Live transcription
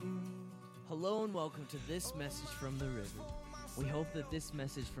Hello and welcome to this message from the river. We hope that this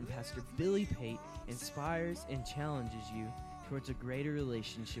message from Pastor Billy Pate inspires and challenges you towards a greater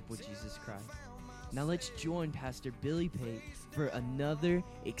relationship with Jesus Christ. Now let's join Pastor Billy Pate for another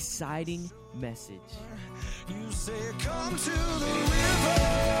exciting message. You say, come to the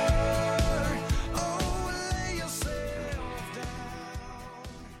river. Oh, lay yourself down.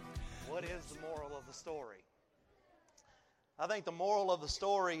 What is the moral of the story? I think the moral of the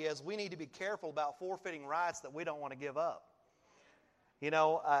story is we need to be careful about forfeiting rights that we don't want to give up. You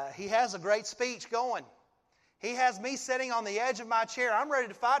know, he has a great speech going. He has me sitting on the edge of my chair. I'm ready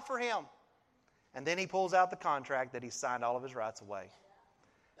to fight for him. And then he pulls out the contract that he signed all of his rights away.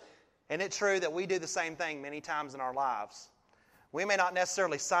 Isn't it true that we do the same thing many times in our lives? We may not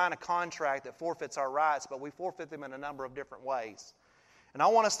necessarily sign a contract that forfeits our rights, but we forfeit them in a number of different ways. And I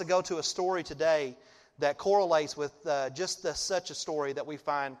want us to go to a story today that correlates with such a story that we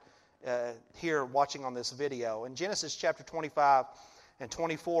find here watching on this video. In Genesis chapter 25 and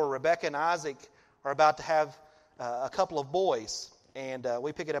 24, Rebekah and Isaac are about to have a couple of boys. And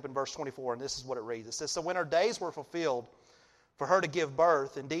we pick it up in verse 24, and this is what it reads. It says, "So when her days were fulfilled for her to give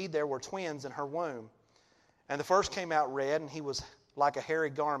birth, indeed there were twins in her womb. And the first came out red, and he was like a hairy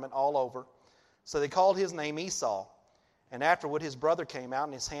garment all over. So they called his name Esau. And afterward his brother came out,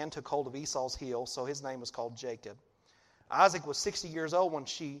 and his hand took hold of Esau's heel, so his name was called Jacob. Isaac was 60 years old when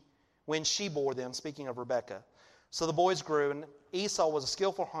she bore them," speaking of Rebekah. "So the boys grew, and Esau was a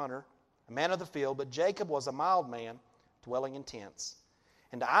skillful hunter, a man of the field, but Jacob was a mild man, dwelling in tents.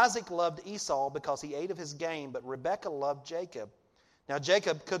 And Isaac loved Esau because he ate of his game, but Rebekah loved Jacob. Now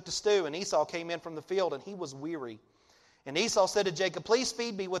Jacob cooked a stew, and Esau came in from the field, and he was weary. And Esau said to Jacob, 'Please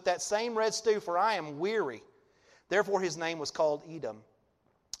feed me with that same red stew, for I am weary.' Therefore his name was called Edom.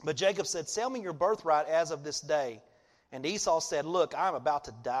 But Jacob said, 'Sell me your birthright as of this day.' And Esau said, 'Look, I am about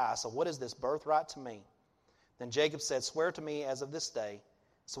to die, so what is this birthright to me?' Then Jacob said, 'Swear to me as of this day.'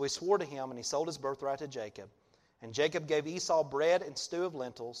 So he swore to him, and he sold his birthright to Jacob. And Jacob gave Esau bread and stew of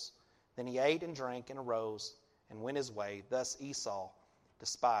lentils. Then he ate and drank and arose and went his way. Thus Esau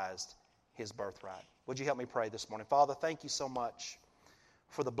despised his birthright." Would you help me pray this morning? Father, thank you so much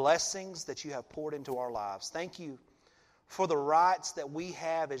for the blessings that you have poured into our lives. Thank you for the rights that we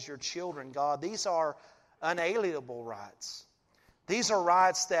have as your children, God. These are unalienable rights. These are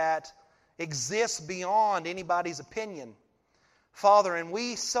rights that exist beyond anybody's opinion. Father, and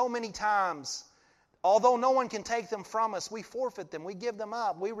we so many times, although no one can take them from us, we forfeit them, we give them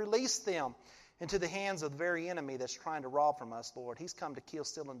up, we release them into the hands of the very enemy that's trying to rob from us, Lord. He's come to kill,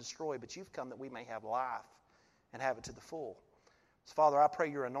 steal, and destroy, but you've come that we may have life and have it to the full. So, Father, I pray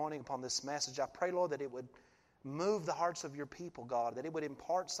your anointing upon this message. I pray, Lord, that it would move the hearts of your people, God, that it would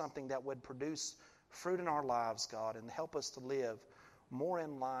impart something that would produce fruit in our lives, God, and help us to live more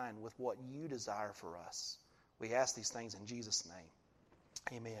in line with what you desire for us. We ask these things in Jesus' name.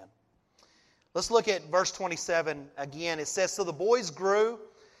 Amen. Let's look at verse 27 again. It says, "So the boys grew,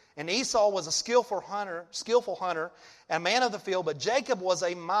 and Esau was a skillful hunter, and a man of the field, but Jacob was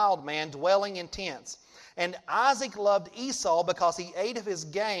a mild man, dwelling in tents. And Isaac loved Esau because he ate of his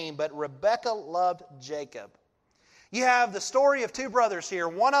game, but Rebekah loved Jacob." You have the story of two brothers here.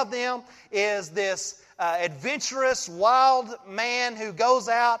 One of them is this adventurous, wild man who goes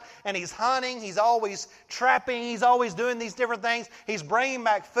out and he's hunting. He's always trapping. He's always doing these different things. He's bringing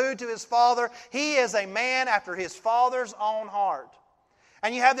back food to his father. He is a man after his father's own heart.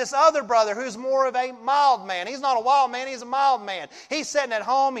 And you have this other brother who's more of a mild man. He's not a wild man, he's a mild man. He's sitting at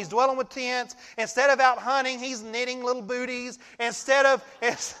home, he's dwelling with tents. Instead of out hunting, he's knitting little booties. Instead of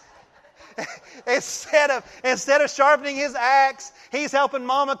sharpening his axe, he's helping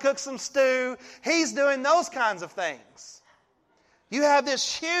Mama cook some stew. He's doing those kinds of things. You have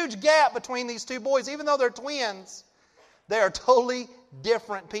this huge gap between these two boys. Even though they're twins, they are totally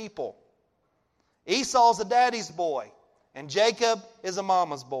different people. Esau's a daddy's boy, and Jacob is a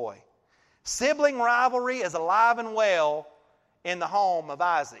mama's boy. Sibling rivalry is alive and well in the home of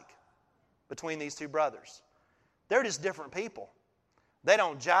Isaac between these two brothers. They're just different people. They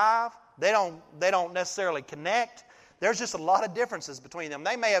don't jive. They don't necessarily connect. There's just a lot of differences between them.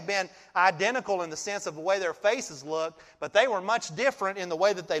 They may have been identical in the sense of the way their faces looked, but they were much different in the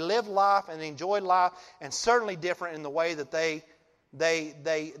way that they lived life and enjoyed life, and certainly different in the way that they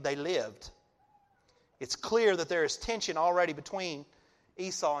lived. It's clear that there is tension already between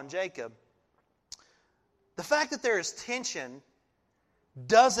Esau and Jacob. The fact that there is tension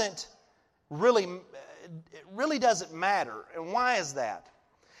really doesn't matter. And why is that?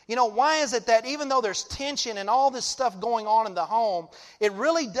 You know, why is it that even though there's tension and all this stuff going on in the home, it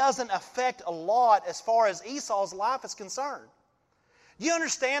really doesn't affect a lot as far as Esau's life is concerned? You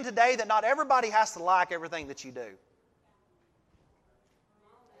understand today that not everybody has to like everything that you do.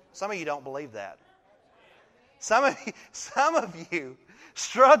 Some of you don't believe that. Some of you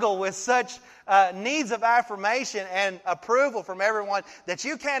struggle with such needs of affirmation and approval from everyone that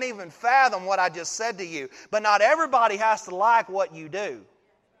you can't even fathom what I just said to you. But not everybody has to like what you do.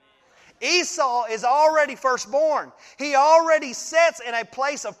 Esau is already firstborn. He already sits in a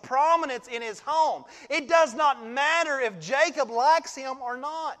place of prominence in his home. It does not matter if Jacob likes him or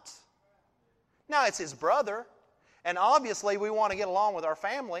not. Now, it's his brother, and obviously we want to get along with our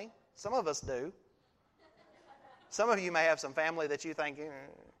family. Some of us do. Some of you may have some family that you think,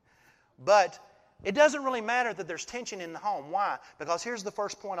 but it doesn't really matter that there's tension in the home. Why? Because here's the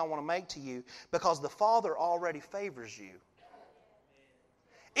first point I want to make to you. Because the father already favors you.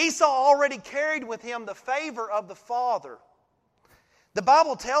 Esau already carried with him the favor of the father. The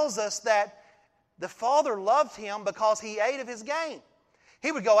Bible tells us that the father loved him because he ate of his game.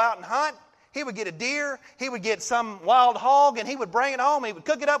 He would go out and hunt. He would get a deer. He would get some wild hog, and he would bring it home. He would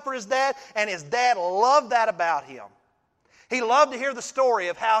cook it up for his dad, and his dad loved that about him. He loved to hear the story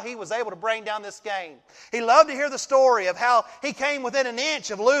of how he was able to bring down this game. He loved to hear the story of how he came within an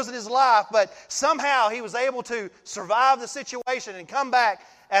inch of losing his life, but somehow he was able to survive the situation and come back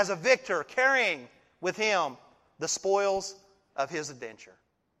as a victor, carrying with him the spoils of his adventure.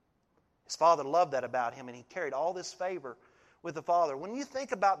 His father loved that about him, and he carried all this favor with the father. When you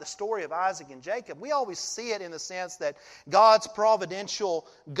think about the story of Isaac and Jacob, we always see it in the sense that God's providential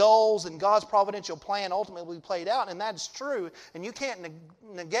goals and God's providential plan ultimately played out, and that is true, and you can't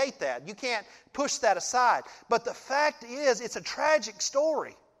negate that. You can't push that aside. But the fact is, it's a tragic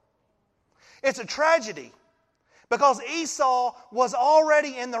story. It's a tragedy. Because Esau was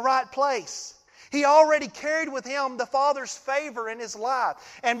already in the right place. He already carried with him the father's favor in his life.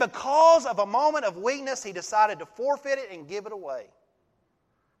 And because of a moment of weakness, he decided to forfeit it and give it away.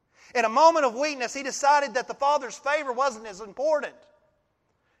 In a moment of weakness, he decided that the father's favor wasn't as important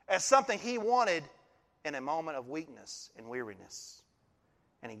as something he wanted in a moment of weakness and weariness.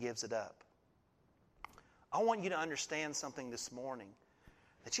 And he gives it up. I want you to understand something this morning.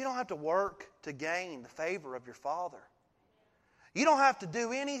 That you don't have to work to gain the favor of your Father. You don't have to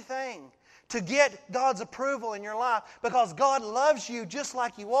do anything to get God's approval in your life because God loves you just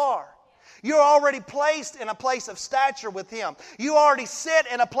like you are. You're already placed in a place of stature with Him. You already sit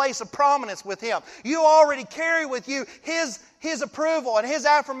in a place of prominence with Him. You already carry with you His approval and His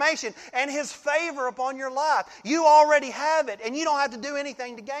affirmation and His favor upon your life. You already have it, and you don't have to do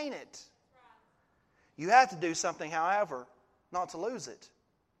anything to gain it. You have to do something, however, not to lose it.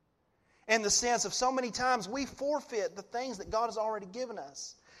 In the sense of so many times we forfeit the things that God has already given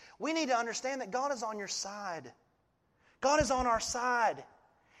us. We need to understand that God is on your side. God is on our side.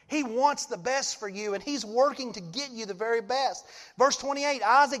 He wants the best for you, and He's working to get you the very best. Verse 28,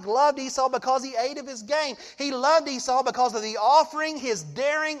 Isaac loved Esau because he ate of his game. He loved Esau because of the offering his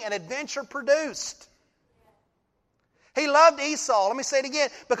daring and adventure produced. He loved Esau, let me say it again,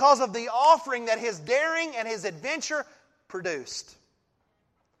 because of the offering that his daring and his adventure produced.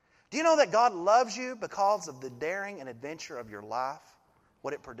 Do you know that God loves you because of the daring and adventure of your life,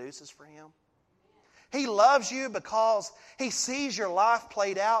 what it produces for Him? He loves you because He sees your life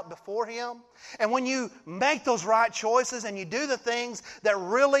played out before Him. And when you make those right choices and you do the things that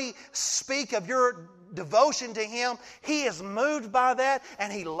really speak of your devotion to Him, He is moved by that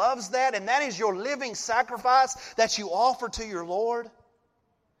and He loves that. And that is your living sacrifice that you offer to your Lord.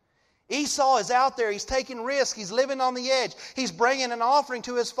 Esau is out there. He's taking risks. He's living on the edge. He's bringing an offering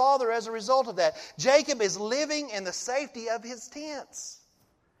to his father as a result of that. Jacob is living in the safety of his tents.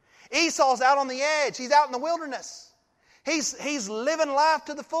 Esau's out on the edge. He's out in the wilderness. He's living life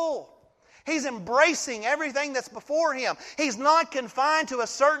to the full. He's embracing everything that's before him. He's not confined to a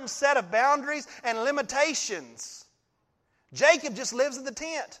certain set of boundaries and limitations. Jacob just lives in the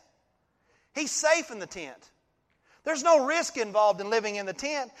tent. He's safe in the tent. There's no risk involved in living in the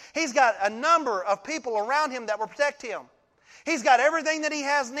tent. He's got a number of people around him that will protect him. He's got everything that he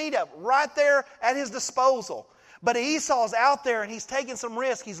has need of right there at his disposal. But Esau's out there and he's taking some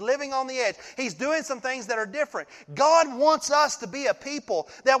risk. He's living on the edge. He's doing some things that are different. God wants us to be a people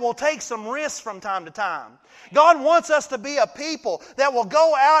that will take some risks from time to time. God wants us to be a people that will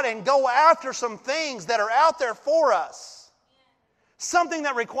go out and go after some things that are out there for us. Something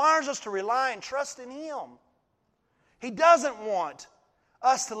that requires us to rely and trust in Him. He doesn't want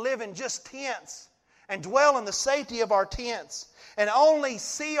us to live in just tents and dwell in the safety of our tents and only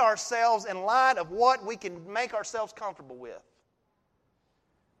see ourselves in light of what we can make ourselves comfortable with.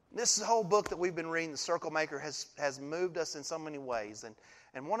 This whole book that we've been reading, The Circle Maker, has moved us in so many ways.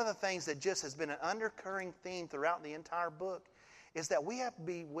 And one of the things that just has been an undercurring theme throughout the entire book is that we have to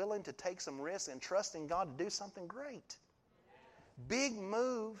be willing to take some risks and trust in God to do something great. Big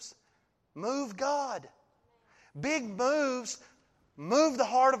moves move God. Big moves move the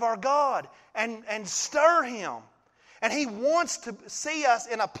heart of our God and stir Him. And He wants to see us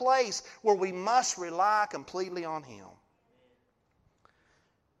in a place where we must rely completely on Him.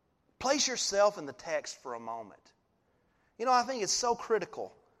 Place yourself in the text for a moment. You know, I think it's so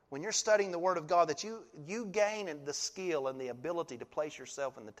critical when you're studying the Word of God that you gain the skill and the ability to place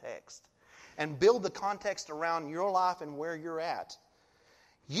yourself in the text and build the context around your life and where you're at.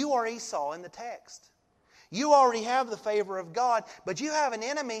 You are Esau in the text. You already have the favor of God, but you have an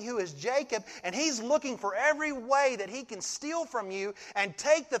enemy who is Jacob, and he's looking for every way that he can steal from you and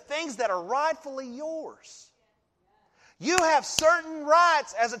take the things that are rightfully yours. You have certain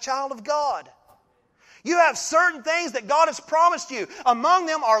rights as a child of God. You have certain things that God has promised you. Among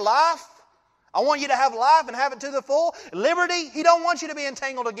them are life. I want you to have life and have it to the full. Liberty. He don't want you to be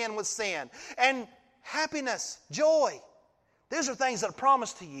entangled again with sin. And happiness, joy. These are things that are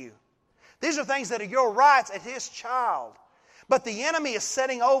promised to you. These are things that are your rights as His child. But the enemy is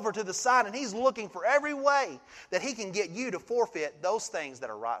setting over to the side, and he's looking for every way that he can get you to forfeit those things that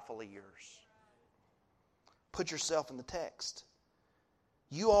are rightfully yours. Put yourself in the text.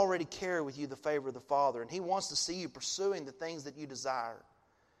 You already carry with you the favor of the Father, and He wants to see you pursuing the things that you desire.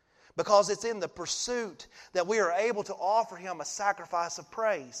 Because it's in the pursuit that we are able to offer Him a sacrifice of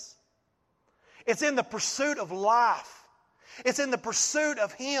praise. It's in the pursuit of life. It's in the pursuit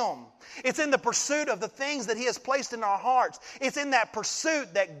of Him. It's in the pursuit of the things that He has placed in our hearts. It's in that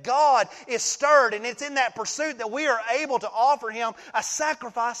pursuit that God is stirred, and it's in that pursuit that we are able to offer Him a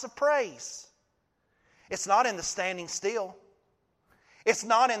sacrifice of praise. It's not in the standing still. It's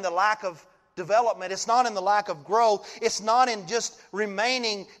not in the lack of development. It's not in the lack of growth. It's not in just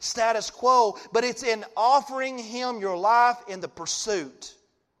remaining status quo, but it's in offering Him your life in the pursuit.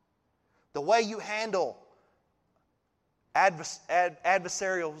 The way you handle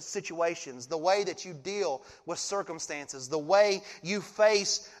adversarial situations, the way that you deal with circumstances, the way you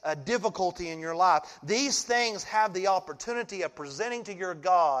face a difficulty in your life. These things have the opportunity of presenting to your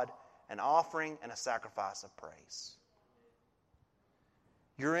God an offering and a sacrifice of praise.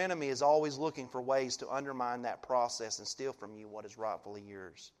 Your enemy is always looking for ways to undermine that process and steal from you what is rightfully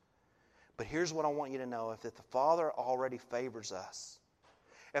yours. But here's what I want you to know. If the Father already favors us,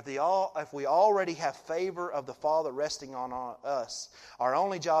 if we already have favor of the Father resting on us, our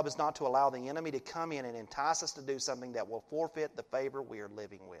only job is not to allow the enemy to come in and entice us to do something that will forfeit the favor we are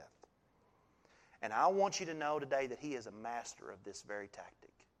living with. And I want you to know today that he is a master of this very tactic.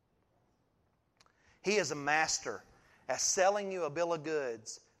 He is a master at selling you a bill of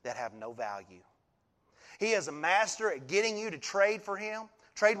goods that have no value. He is a master at getting you to trade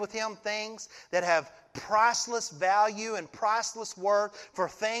with him things that have priceless value and priceless worth for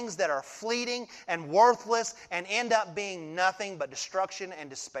things that are fleeting and worthless and end up being nothing but destruction and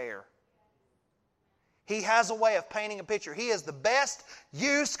despair. He has a way of painting a picture. He is the best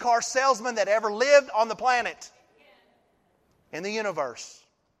used car salesman that ever lived on the planet, in the universe.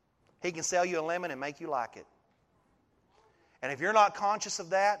 He can sell you a lemon and make you like it. And if you're not conscious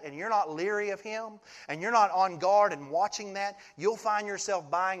of that, and you're not leery of him, and you're not on guard and watching that, you'll find yourself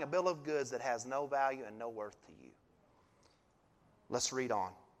buying a bill of goods that has no value and no worth to you. Let's read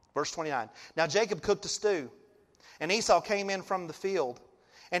on. Verse 29. Now Jacob cooked a stew, and Esau came in from the field,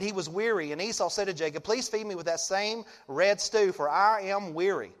 and he was weary. And Esau said to Jacob, "Please feed me with that same red stew, for I am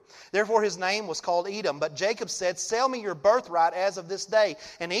weary." Therefore his name was called Edom. But Jacob said, "Sell me your birthright as of this day."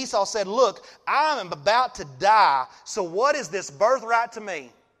 And Esau said, "Look, I am about to die, so what is this birthright to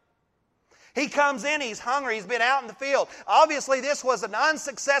me?" He comes in, he's hungry, he's been out in the field. Obviously this was an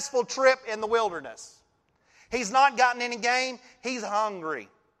unsuccessful trip in the wilderness. He's not gotten any game, he's hungry.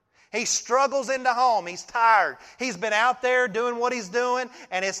 He struggles into home. He's tired. He's been out there doing what he's doing,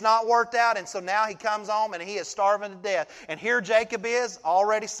 and it's not worked out. And so now he comes home, and he is starving to death. And here Jacob is,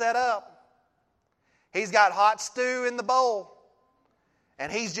 already set up. He's got hot stew in the bowl.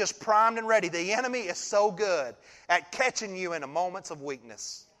 And he's just primed and ready. The enemy is so good at catching you in moments of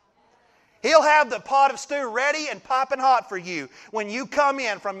weakness. He'll have the pot of stew ready and popping hot for you when you come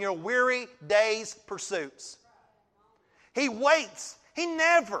in from your weary day's pursuits. He waits. He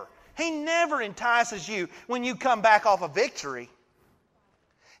never entices you when you come back off a victory.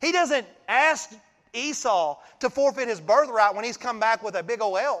 He doesn't ask Esau to forfeit his birthright when he's come back with a big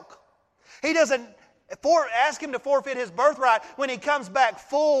old elk. He doesn't ask him to forfeit his birthright when he comes back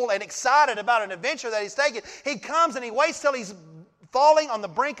full and excited about an adventure that he's taken. He comes and he waits till he's falling on the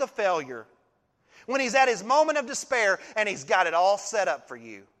brink of failure, when he's at his moment of despair, and he's got it all set up for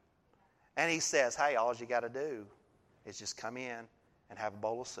you. And he says, "Hey, all you got to do is just come in and have a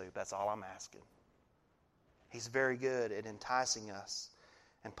bowl of soup. That's all I'm asking. He's very good at enticing us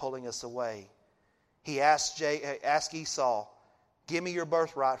and pulling us away. He asked Esau, give me your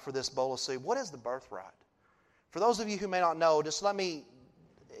birthright for this bowl of soup. What is the birthright? For those of you who may not know, just let me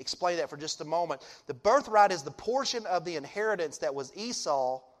explain that for just a moment. The birthright is the portion of the inheritance that was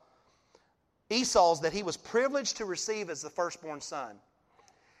Esau's that he was privileged to receive as the firstborn son.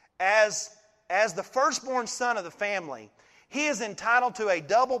 As the firstborn son of the family, he is entitled to a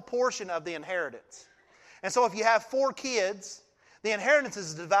double portion of the inheritance. And so if you have 4 kids, the inheritance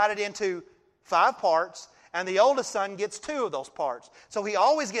is divided into 5 parts, and the oldest son gets 2 of those parts. So he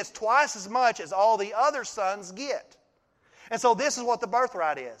always gets twice as much as all the other sons get. And so this is what the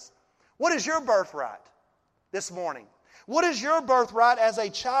birthright is. What is your birthright this morning? What is your birthright as a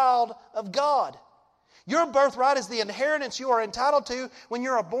child of God? Your birthright is the inheritance you are entitled to when you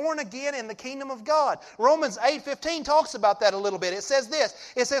are born again in the kingdom of God. Romans 8:15 talks about that a little bit. It says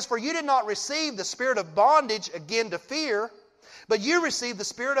this. It says, for you did not receive the spirit of bondage again to fear, but you received the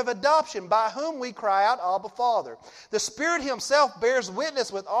spirit of adoption, by whom we cry out, Abba, Father. The Spirit Himself bears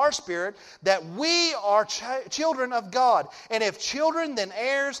witness with our spirit that we are children of God. And if children, then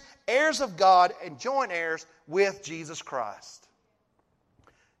heirs, heirs of God, and joint heirs with Jesus Christ.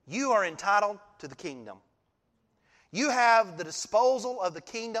 You are entitled to the kingdom. You have the disposal of the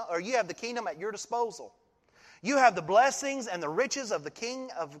kingdom, or you have the kingdom at your disposal. You have the blessings and the riches of the King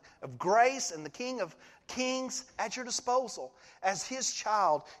of grace and the King of kings at your disposal. As His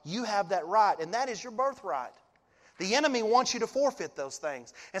child, you have that right, and that is your birthright. The enemy wants you to forfeit those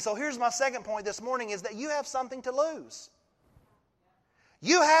things. And so here's my second point this morning, is that you have something to lose.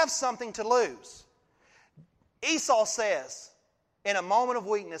 You have something to lose. Esau says, in a moment of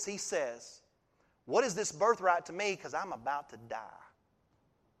weakness, he says, what is this birthright to me? Because I'm about to die.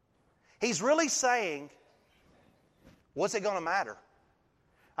 He's really saying, what's it going to matter?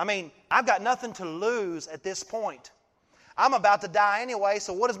 I mean, I've got nothing to lose at this point. I'm about to die anyway,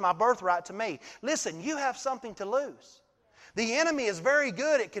 so what is my birthright to me? Listen, you have something to lose. The enemy is very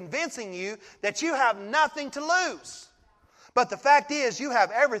good at convincing you that you have nothing to lose. But the fact is, you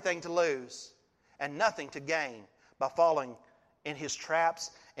have everything to lose and nothing to gain by falling in his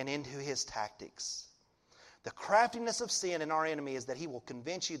traps and into his tactics. The craftiness of sin in our enemy is that he will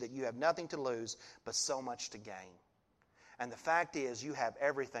convince you that you have nothing to lose but so much to gain. And the fact is, you have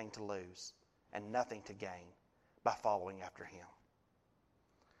everything to lose and nothing to gain by following after him.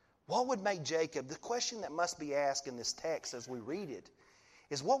 What would make Jacob, the question that must be asked in this text as we read it,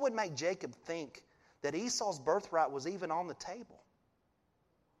 is what would make Jacob think that Esau's birthright was even on the table?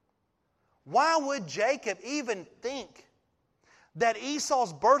 Why would Jacob even think that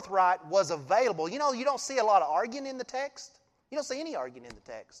Esau's birthright was available? You know, you don't see a lot of arguing in the text. You don't see any arguing in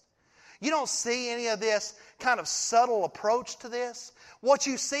the text. You don't see any of this kind of subtle approach to this. What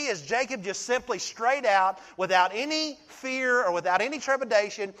you see is Jacob just simply straight out, without any fear or without any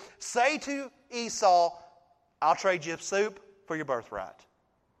trepidation, say to Esau, I'll trade you soup for your birthright.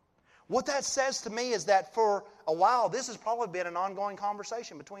 What that says to me is that for a while, this has probably been an ongoing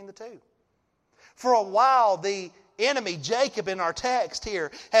conversation between the two. For a while, the enemy, Jacob in our text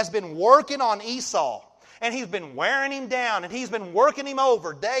here, has been working on Esau. And he's been wearing him down, and he's been working him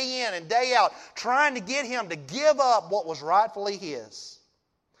over day in and day out, trying to get him to give up what was rightfully his.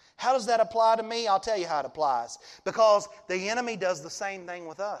 How does that apply to me? I'll tell you how it applies. Because the enemy does the same thing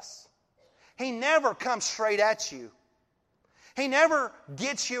with us. He never comes straight at you. He never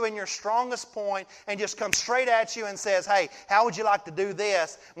gets you in your strongest point and just comes straight at you and says, hey, how would you like to do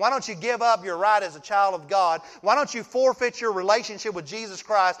this? Why don't you give up your right as a child of God? Why don't you forfeit your relationship with Jesus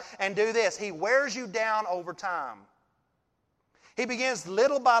Christ and do this? He wears you down over time. He begins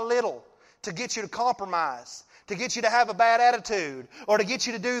little by little to get you to compromise, to get you to have a bad attitude, or to get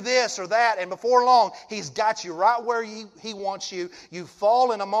you to do this or that. And before long, he's got you right where he wants you. You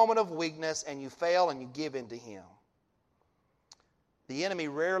fall in a moment of weakness and you fail and you give in to him. The enemy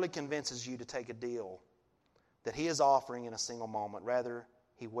rarely convinces you to take a deal that he is offering in a single moment. Rather,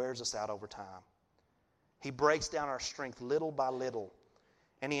 he wears us out over time. He breaks down our strength little by little,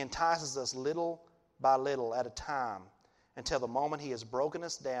 and he entices us little by little at a time until the moment he has broken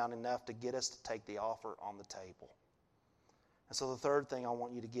us down enough to get us to take the offer on the table. And so the third thing I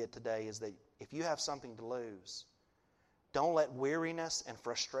want you to get today is that if you have something to lose, don't let weariness and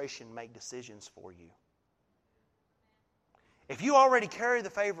frustration make decisions for you. If you already carry the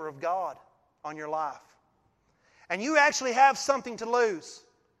favor of God on your life, and you actually have something to lose,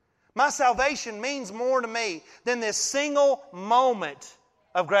 my salvation means more to me than this single moment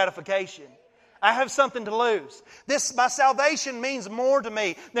of gratification. I have something to lose. My salvation means more to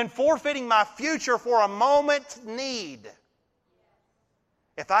me than forfeiting my future for a moment's need.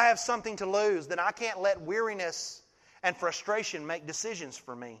 If I have something to lose, then I can't let weariness and frustration make decisions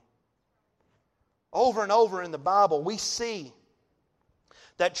for me. Over and over in the Bible, we see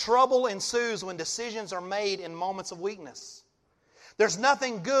that trouble ensues when decisions are made in moments of weakness. There's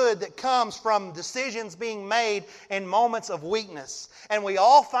nothing good that comes from decisions being made in moments of weakness. And we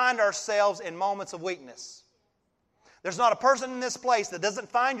all find ourselves in moments of weakness. There's not a person in this place that doesn't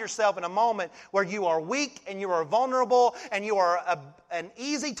find yourself in a moment where you are weak and you are vulnerable and you are an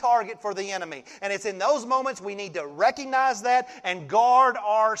easy target for the enemy. And it's in those moments we need to recognize that and guard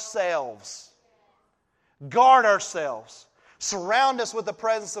ourselves. Guard ourselves. Surround us with the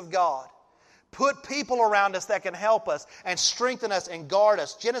presence of God. Put people around us that can help us and strengthen us and guard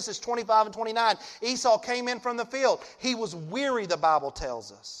us. Genesis 25 and 29, Esau came in from the field. He was weary, the Bible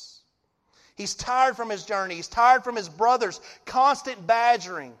tells us. He's tired from his journey. He's tired from his brothers' constant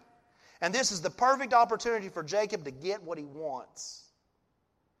badgering. And this is the perfect opportunity for Jacob to get what he wants.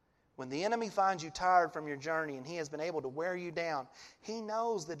 When the enemy finds you tired from your journey and he has been able to wear you down, he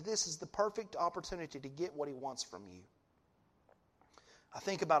knows that this is the perfect opportunity to get what he wants from you. I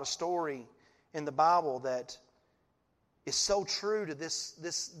think about a story in the Bible that is so true to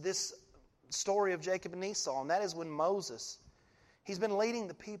this story of Jacob and Esau, and that is when Moses, he's been leading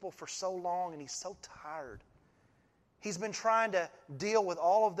the people for so long and he's so tired. He's been trying to deal with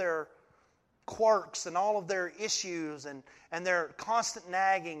all of their quirks and all of their issues and their constant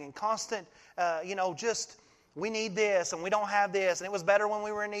nagging and constant, just we need this and we don't have this and it was better when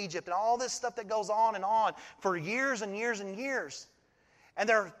we were in Egypt and all this stuff that goes on and on for years and years and years. And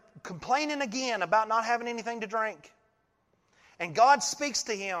they're complaining again about not having anything to drink. And God speaks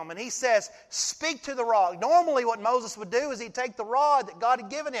to him and He says, speak to the rock. Normally what Moses would do is he'd take the rod that God had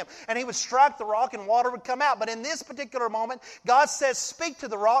given him and he would strike the rock and water would come out. But in this particular moment, God says, speak to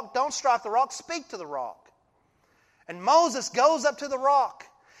the rock. Don't strike the rock, speak to the rock. And Moses goes up to the rock.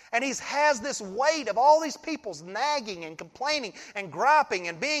 And he has this weight of all these people's nagging and complaining and griping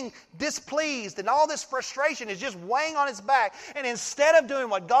and being displeased, and all this frustration is just weighing on his back. And instead of doing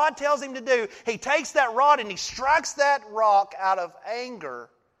what God tells him to do, he takes that rod and he strikes that rock out of anger.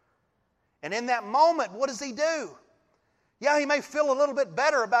 And in that moment, what does he do? Yeah, he may feel a little bit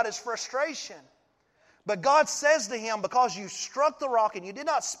better about his frustration. But God says to him, because you struck the rock and you did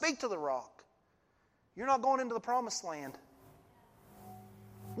not speak to the rock, you're not going into the promised land.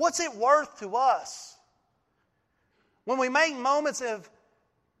 What's it worth to us when we make moments of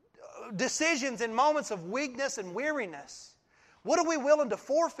decisions in moments of weakness and weariness? What are we willing to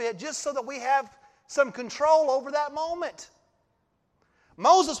forfeit just so that we have some control over that moment?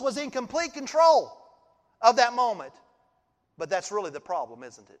 Moses was in complete control of that moment, but that's really the problem,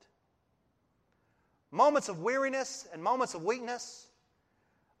 isn't it? Moments of weariness and moments of weakness,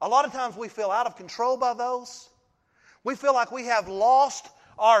 a lot of times we feel out of control by those. We feel like we have lost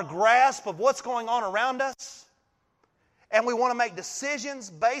our grasp of what's going on around us. And we want to make decisions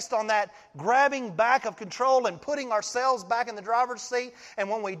based on that grabbing back of control and putting ourselves back in the driver's seat. And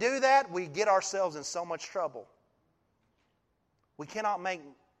when we do that, we get ourselves in so much trouble. We cannot make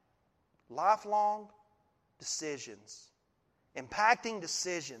lifelong decisions, impacting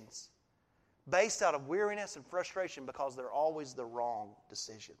decisions, based out of weariness and frustration because they're always the wrong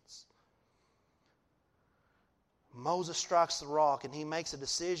decisions. Moses strikes the rock and he makes a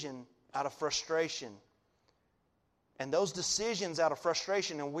decision out of frustration. And those decisions out of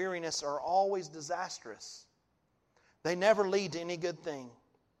frustration and weariness are always disastrous. They never lead to any good thing.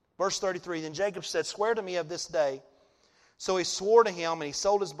 Verse 33, then Jacob said, swear to me of this day. So he swore to him and he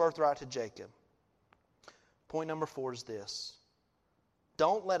sold his birthright to Jacob. Point number 4 is this.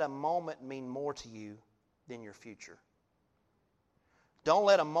 Don't let a moment mean more to you than your future. Don't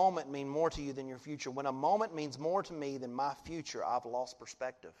let a moment mean more to you than your future. When a moment means more to me than my future, I've lost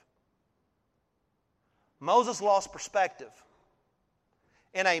perspective. Moses lost perspective.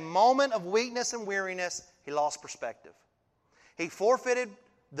 In a moment of weakness and weariness, he lost perspective. He forfeited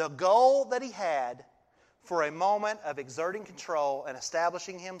the goal that he had for a moment of exerting control and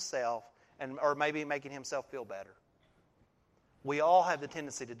establishing himself, or maybe making himself feel better. We all have the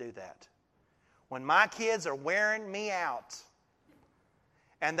tendency to do that. When my kids are wearing me out,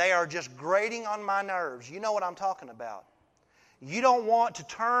 and they are just grating on my nerves. You know what I'm talking about. You don't want to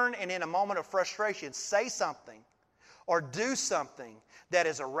turn and in a moment of frustration say something or do something that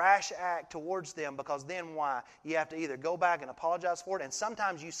is a rash act towards them, because then why? You have to either go back and apologize for it, and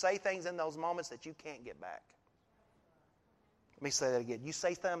sometimes you say things in those moments that you can't get back. Let me say that again. You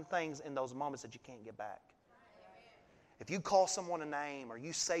say some things in those moments that you can't get back. If you call someone a name or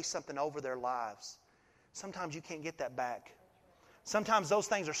you say something over their lives, sometimes you can't get that back. Sometimes those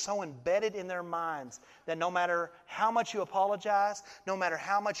things are so embedded in their minds that no matter how much you apologize, no matter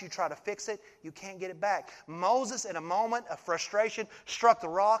how much you try to fix it, you can't get it back. Moses, in a moment of frustration, struck the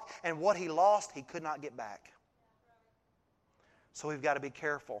rock, and what he lost, he could not get back. So we've got to be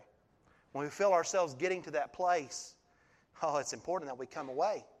careful. When we feel ourselves getting to that place, it's important that we come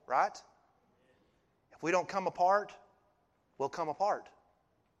away, right? If we don't come apart, we'll come apart.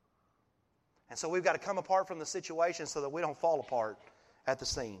 And so we've got to come apart from the situation so that we don't fall apart at the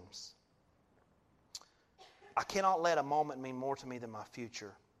seams. I cannot let a moment mean more to me than my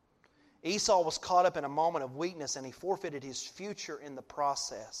future. Esau was caught up in a moment of weakness and he forfeited his future in the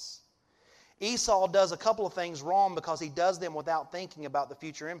process. Esau does a couple of things wrong because he does them without thinking about the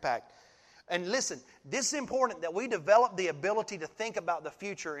future impact. And listen, this is important that we develop the ability to think about the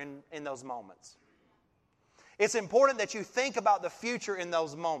future in those moments. It's important that you think about the future in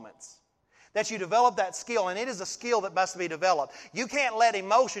those moments. That you develop that skill, and it is a skill that must be developed. You can't let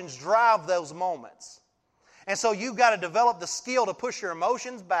emotions drive those moments. And so you've got to develop the skill to push your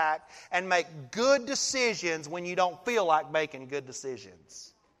emotions back and make good decisions when you don't feel like making good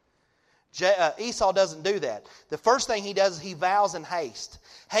decisions. Esau doesn't do that. The first thing he does is he vows in haste.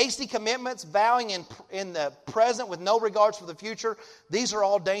 Hasty commitments, vowing in the present with no regards for the future, these are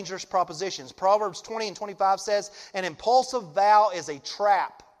all dangerous propositions. Proverbs 20 and 25 says, an impulsive vow is a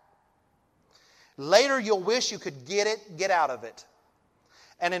trap. Later you'll wish you could get out of it.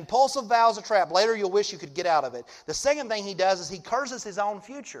 An impulsive vow is a trap. Later you'll wish you could get out of it. The second thing he does is he curses his own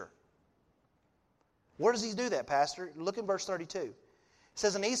future. Where does he do that, Pastor? Look in verse 32. It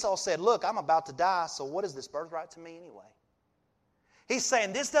says, and Esau said, look, I'm about to die, so what is this birthright to me anyway? He's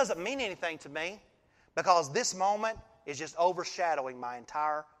saying this doesn't mean anything to me because this moment is just overshadowing my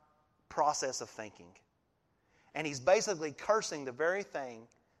entire process of thinking. And he's basically cursing the very thing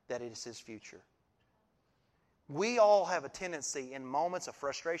that is his future. We all have a tendency in moments of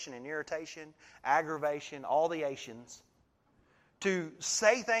frustration and irritation, aggravation, all the Asians, to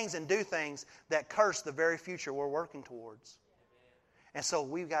say things and do things that curse the very future we're working towards. And so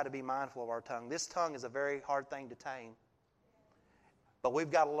we've got to be mindful of our tongue. This tongue is a very hard thing to tame. But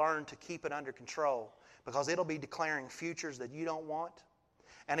we've got to learn to keep it under control because it'll be declaring futures that you don't want,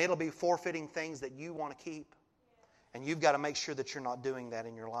 and it'll be forfeiting things that you want to keep. And you've got to make sure that you're not doing that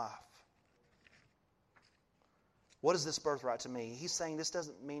in your life. What is this birthright to me? He's saying this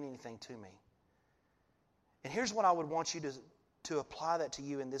doesn't mean anything to me. And here's what I would want you to apply that to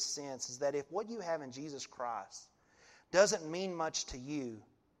you in this sense, is that if what you have in Jesus Christ doesn't mean much to you,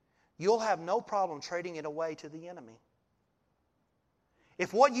 you'll have no problem trading it away to the enemy.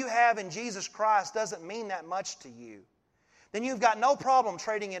 If what you have in Jesus Christ doesn't mean that much to you, then you've got no problem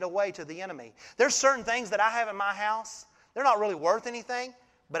trading it away to the enemy. There's certain things that I have in my house, they're not really worth anything,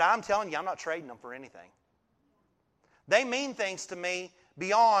 but I'm telling you, I'm not trading them for anything. They mean things to me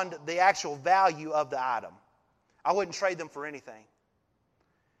beyond the actual value of the item. I wouldn't trade them for anything.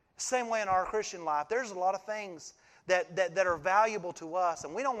 Same way in our Christian life, there's a lot of things that are valuable to us,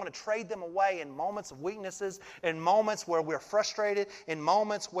 and we don't want to trade them away in moments of weaknesses, in moments where we're frustrated, in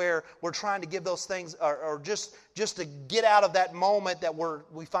moments where we're trying to give those things, or just to get out of that moment that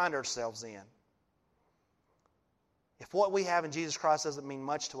we find ourselves in. If what we have in Jesus Christ doesn't mean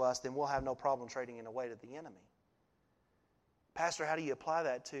much to us, then we'll have no problem trading it away to the enemy. Pastor, how do you apply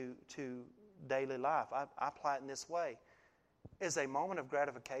that to daily life? I apply it in this way. Is a moment of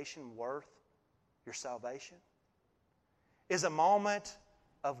gratification worth your salvation? Is a moment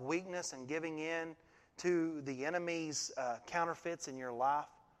of weakness and giving in to the enemy's counterfeits in your life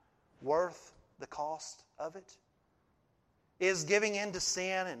worth the cost of it? Is giving in to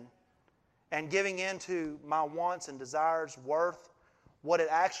sin and giving in to my wants and desires worth what it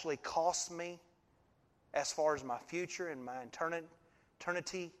actually costs me as far as my future and my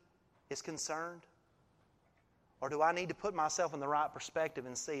eternity is concerned? Or do I need to put myself in the right perspective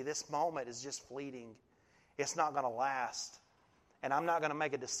and see this moment is just fleeting? It's not going to last. And I'm not going to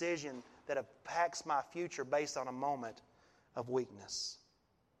make a decision that impacts my future based on a moment of weakness.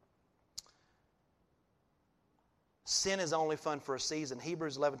 Sin is only fun for a season.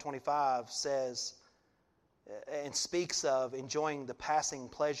 Hebrews 11:25 says and speaks of enjoying the passing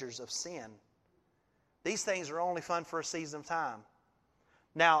pleasures of sin. These things are only fun for a season of time.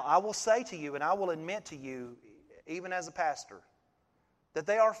 Now, I will say to you, and I will admit to you, even as a pastor, that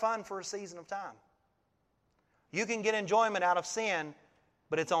they are fun for a season of time. You can get enjoyment out of sin,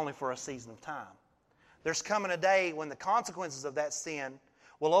 but it's only for a season of time. There's coming a day when the consequences of that sin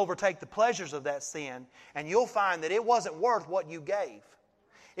will overtake the pleasures of that sin, and you'll find that it wasn't worth what you gave.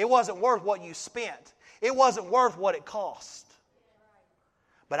 It wasn't worth what you spent. It wasn't worth what it cost.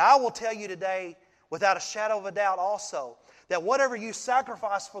 But I will tell you today, without a shadow of a doubt also, that whatever you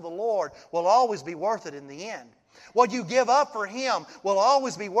sacrifice for the Lord will always be worth it in the end. What you give up for Him will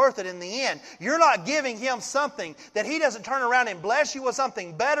always be worth it in the end. You're not giving Him something that He doesn't turn around and bless you with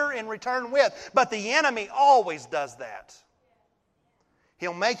something better in return with. But the enemy always does that.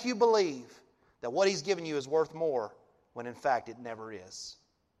 He'll make you believe that what He's given you is worth more when in fact it never is.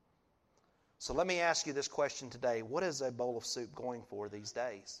 So let me ask you this question today. What is a bowl of soup going for these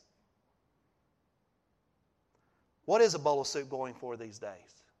days? What is a bowl of soup going for these days?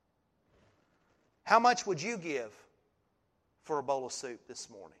 How much would you give for a bowl of soup this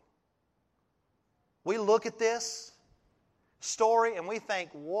morning? We look at this story and we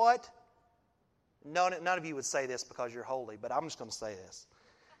think, what? None of you would say this because you're holy, but I'm just going to say this.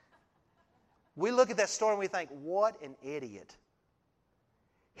 We look at that story and we think, what an idiot.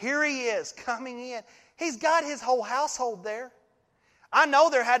 Here he is coming in. He's got his whole household there. I know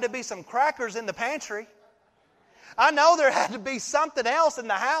there had to be some crackers in the pantry. I know there had to be something else in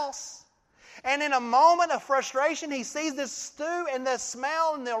the house. And in a moment of frustration, he sees this stew and the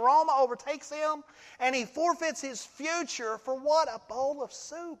smell and the aroma overtakes him. And he forfeits his future for what? A bowl of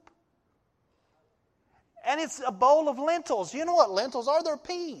soup. And it's a bowl of lentils. You know what lentils are? They're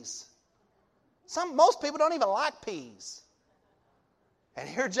peas. Most people don't even like peas. And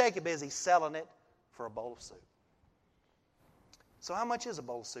here Jacob is, he's selling it for a bowl of soup. So how much is a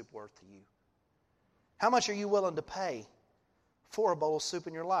bowl of soup worth to you? How much are you willing to pay for a bowl of soup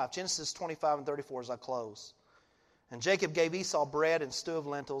in your life? Genesis 25 and 34 as I close. And Jacob gave Esau bread and stew of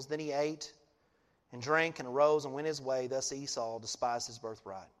lentils. Then he ate and drank and arose and went his way. Thus Esau despised his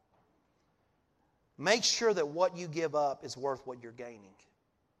birthright. Make sure that what you give up is worth what you're gaining.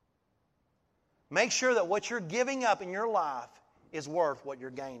 Make sure that what you're giving up in your life is worth what you're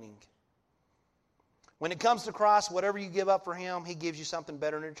gaining. When it comes to Christ, whatever you give up for Him, He gives you something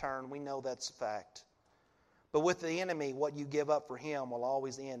better in return. We know that's a fact. But with the enemy, what you give up for him will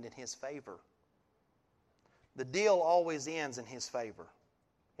always end in his favor. The deal always ends in his favor.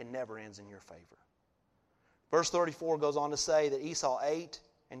 It never ends in your favor. Verse 34 goes on to say that Esau ate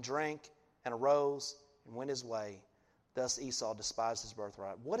and drank and arose and went his way. Thus Esau despised his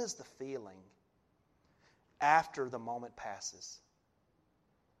birthright. What is the feeling after the moment passes?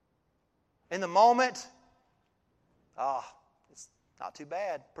 In the moment, it's not too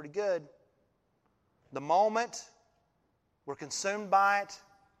bad, pretty good. The moment, we're consumed by it.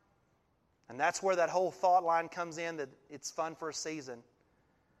 And that's where that whole thought line comes in, that it's fun for a season.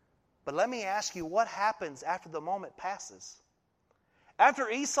 But let me ask you, what happens after the moment passes? After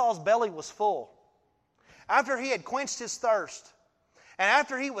Esau's belly was full, after he had quenched his thirst, and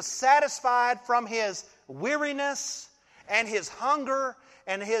after he was satisfied from his weariness and his hunger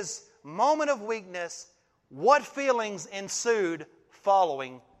and his moment of weakness, what feelings ensued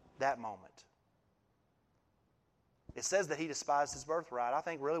following that moment? It says that he despised his birthright. I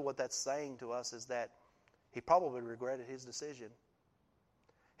think really what that's saying to us is that he probably regretted his decision.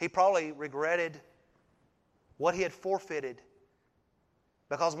 He probably regretted what he had forfeited.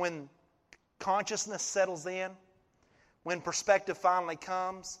 Because when consciousness settles in, when perspective finally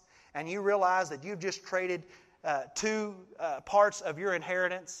comes, and you realize that you've just traded two parts of your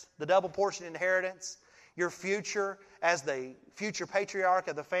inheritance, the double portion inheritance, your future as the future patriarch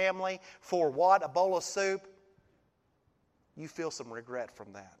of the family, for what? A bowl of soup. You feel some regret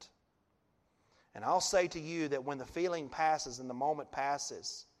from that. And I'll say to you that when the feeling passes and the moment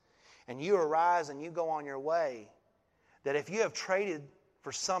passes, and you arise and you go on your way, that if you have traded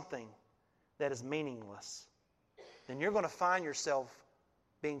for something that is meaningless, then you're going to find yourself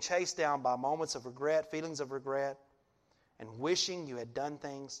being chased down by moments of regret, feelings of regret, and wishing you had done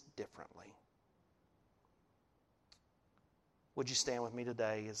things differently. Would you stand with me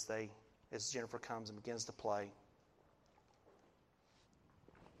today as Jennifer comes and begins to play?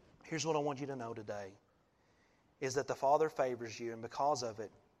 Here's what I want you to know today, is that the Father favors you, and because of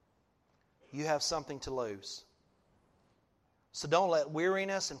it, you have something to lose. So don't let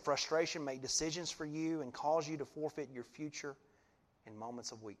weariness and frustration make decisions for you and cause you to forfeit your future in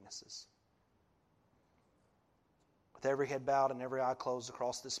moments of weaknesses. With every head bowed and every eye closed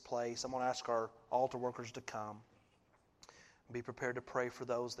across this place, I'm going to ask our altar workers to come. Be prepared to pray for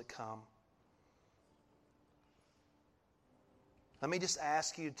those that come. Let me just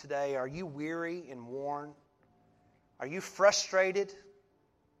ask you today, are you weary and worn? Are you frustrated?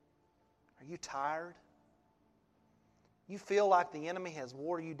 Are you tired? You feel like the enemy has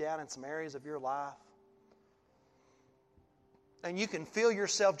wore you down in some areas of your life? And you can feel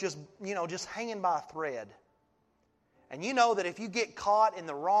yourself just hanging by a thread. And you know that if you get caught in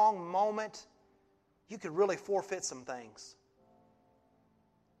the wrong moment, you could really forfeit some things.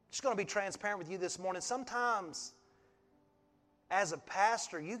 Just going to be transparent with you this morning. Sometimes, as a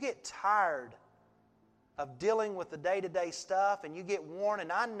pastor, you get tired of dealing with the day-to-day stuff, and you get worn.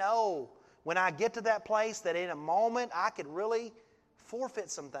 And I know when I get to that place that in a moment I could really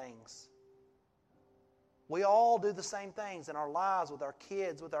forfeit some things. We all do the same things in our lives, with our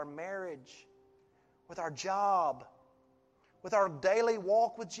kids, with our marriage, with our job, with our daily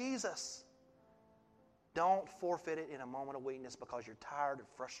walk with Jesus. Don't forfeit it in a moment of weakness because you're tired or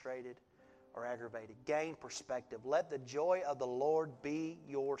frustrated or aggravated. Gain perspective. Let the joy of the Lord be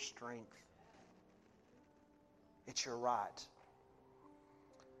your strength. It's your right.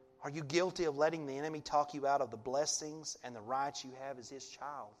 Are you guilty of letting the enemy talk you out of the blessings and the rights you have as his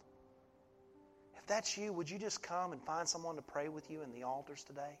child? If that's you, would you just come and find someone to pray with you in the altars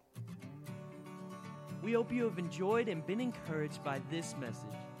today? We hope you have enjoyed and been encouraged by this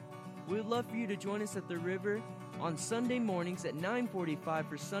message. We would love for you to join us at the River on Sunday mornings at 9:45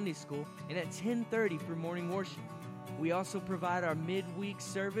 for Sunday school and at 10:30 for morning worship. We also provide our midweek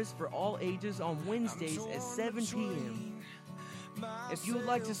service for all ages on Wednesdays at 7 p.m. If you would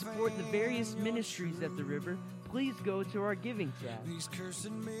like to support the various ministries at the River, please go to our giving tab.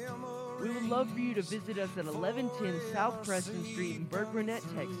 We would love for you to visit us at 1110 South Preston Street in Burke Burnett,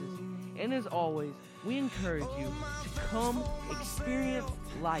 Texas. And as always, we encourage you to come experience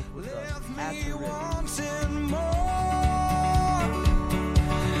life with us at the River.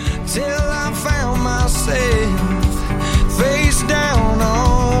 Till I found myself face down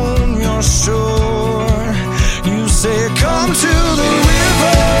on your shore. You said, come to the